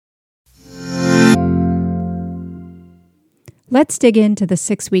Let's dig into the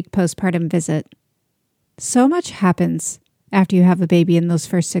 6-week postpartum visit. So much happens after you have a baby in those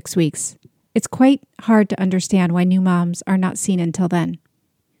first 6 weeks. It's quite hard to understand why new moms are not seen until then.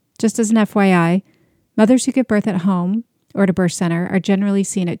 Just as an FYI, mothers who give birth at home or at a birth center are generally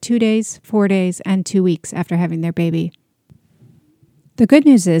seen at 2 days, 4 days, and 2 weeks after having their baby. The good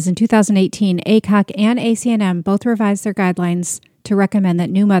news is, in 2018, ACOG and ACNM both revised their guidelines to recommend that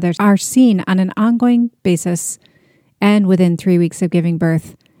new mothers are seen on an ongoing basis and within 3 weeks of giving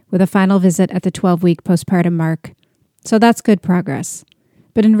birth, with a final visit at the 12-week postpartum mark. So that's good progress.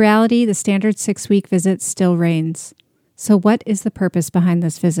 But in reality, the standard 6-week visit still reigns. So what is the purpose behind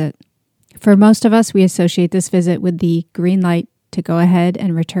this visit? For most of us, we associate this visit with the green light to go ahead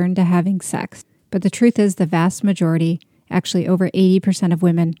and return to having sex. But the truth is the vast majority, actually over 80% of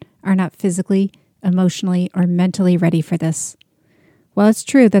women, are not physically, emotionally, or mentally ready for this. While it's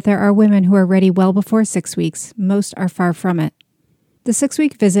true that there are women who are ready well before 6 weeks, most are far from it. The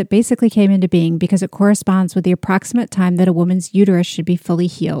 6-week visit basically came into being because it corresponds with the approximate time that a woman's uterus should be fully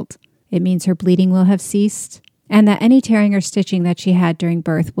healed. It means her bleeding will have ceased, and that any tearing or stitching that she had during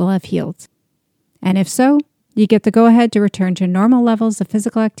birth will have healed. And if so, you get the go-ahead to return to normal levels of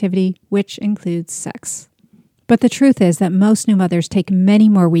physical activity, which includes sex. But the truth is that most new mothers take many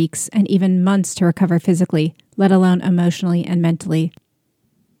more weeks and even months to recover physically, let alone emotionally and mentally.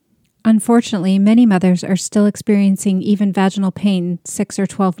 Unfortunately, many mothers are still experiencing even vaginal pain 6 or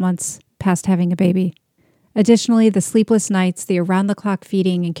 12 months past having a baby. Additionally, the sleepless nights, the around-the-clock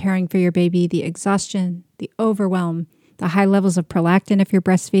feeding and caring for your baby, the exhaustion, the overwhelm, the high levels of prolactin if you're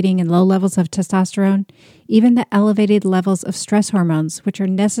breastfeeding and low levels of testosterone, even the elevated levels of stress hormones, which are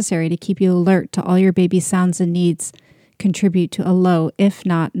necessary to keep you alert to all your baby's sounds and needs, contribute to a low, if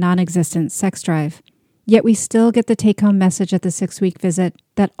not non-existent, sex drive. Yet we still get the take-home message at the 6-week visit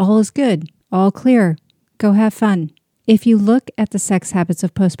that all is good, all clear, go have fun. If you look at the sex habits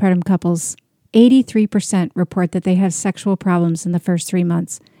of postpartum couples, 83% report that they have sexual problems in the first 3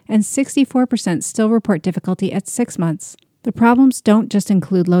 months, and 64% still report difficulty at 6 months. The problems don't just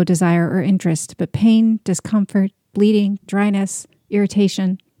include low desire or interest, but pain, discomfort, bleeding, dryness,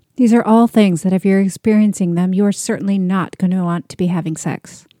 irritation. These are all things that if you're experiencing them, you are certainly not going to want to be having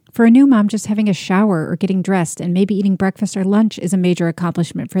sex. For a new mom, just having a shower or getting dressed and maybe eating breakfast or lunch is a major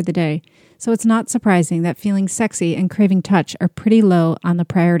accomplishment for the day. So it's not surprising that feeling sexy and craving touch are pretty low on the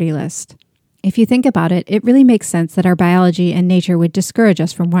priority list. If you think about it, it really makes sense that our biology and nature would discourage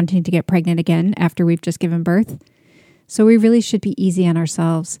us from wanting to get pregnant again after we've just given birth. So we really should be easy on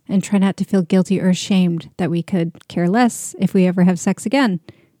ourselves and try not to feel guilty or ashamed that we could care less if we ever have sex again,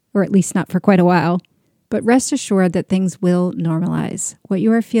 or at least not for quite a while. But rest assured that things will normalize. What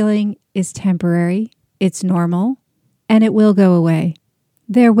you are feeling is temporary, it's normal, and it will go away.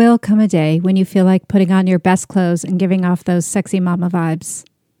 There will come a day when you feel like putting on your best clothes and giving off those sexy mama vibes.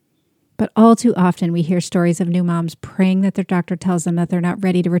 But all too often we hear stories of new moms praying that their doctor tells them that they're not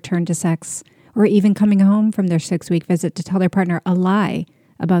ready to return to sex, or even coming home from their 6-week visit to tell their partner a lie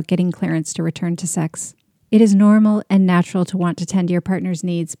about getting clearance to return to sex. It is normal and natural to want to tend to your partner's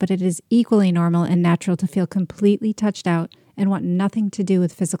needs, but it is equally normal and natural to feel completely touched out and want nothing to do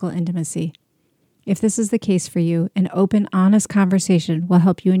with physical intimacy. If this is the case for you, an open, honest conversation will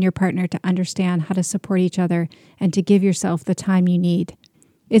help you and your partner to understand how to support each other and to give yourself the time you need.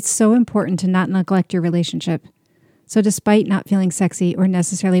 It's so important to not neglect your relationship. So despite not feeling sexy or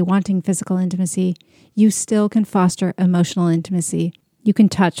necessarily wanting physical intimacy, you still can foster emotional intimacy. You can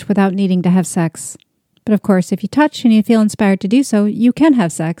touch without needing to have sex. But of course, if you touch and you feel inspired to do so, you can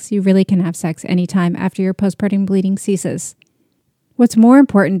have sex. You really can have sex anytime after your postpartum bleeding ceases. What's more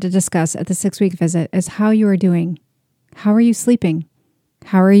important to discuss at the 6-week visit is how you are doing. How are you sleeping?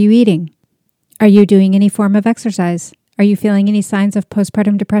 How are you eating? Are you doing any form of exercise? Are you feeling any signs of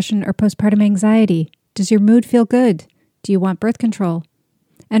postpartum depression or postpartum anxiety? Does your mood feel good? Do you want birth control?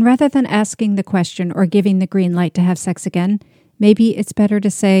 And rather than asking the question or giving the green light to have sex again, maybe it's better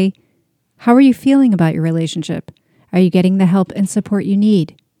to say, how are you feeling about your relationship? Are you getting the help and support you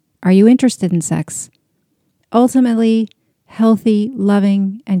need? Are you interested in sex? Ultimately, healthy,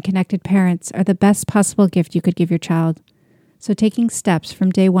 loving, and connected parents are the best possible gift you could give your child. So taking steps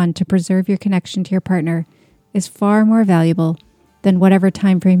from day one to preserve your connection to your partner is far more valuable than whatever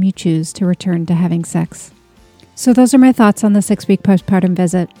time frame you choose to return to having sex. So those are my thoughts on the 6-week postpartum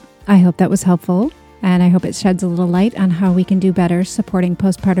visit. I hope that was helpful. And I hope it sheds a little light on how we can do better supporting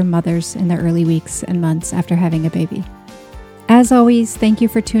postpartum mothers in the early weeks and months after having a baby. As always, thank you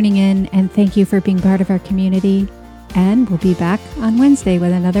for tuning in and thank you for being part of our community. And we'll be back on Wednesday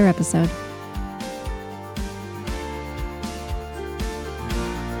with another episode.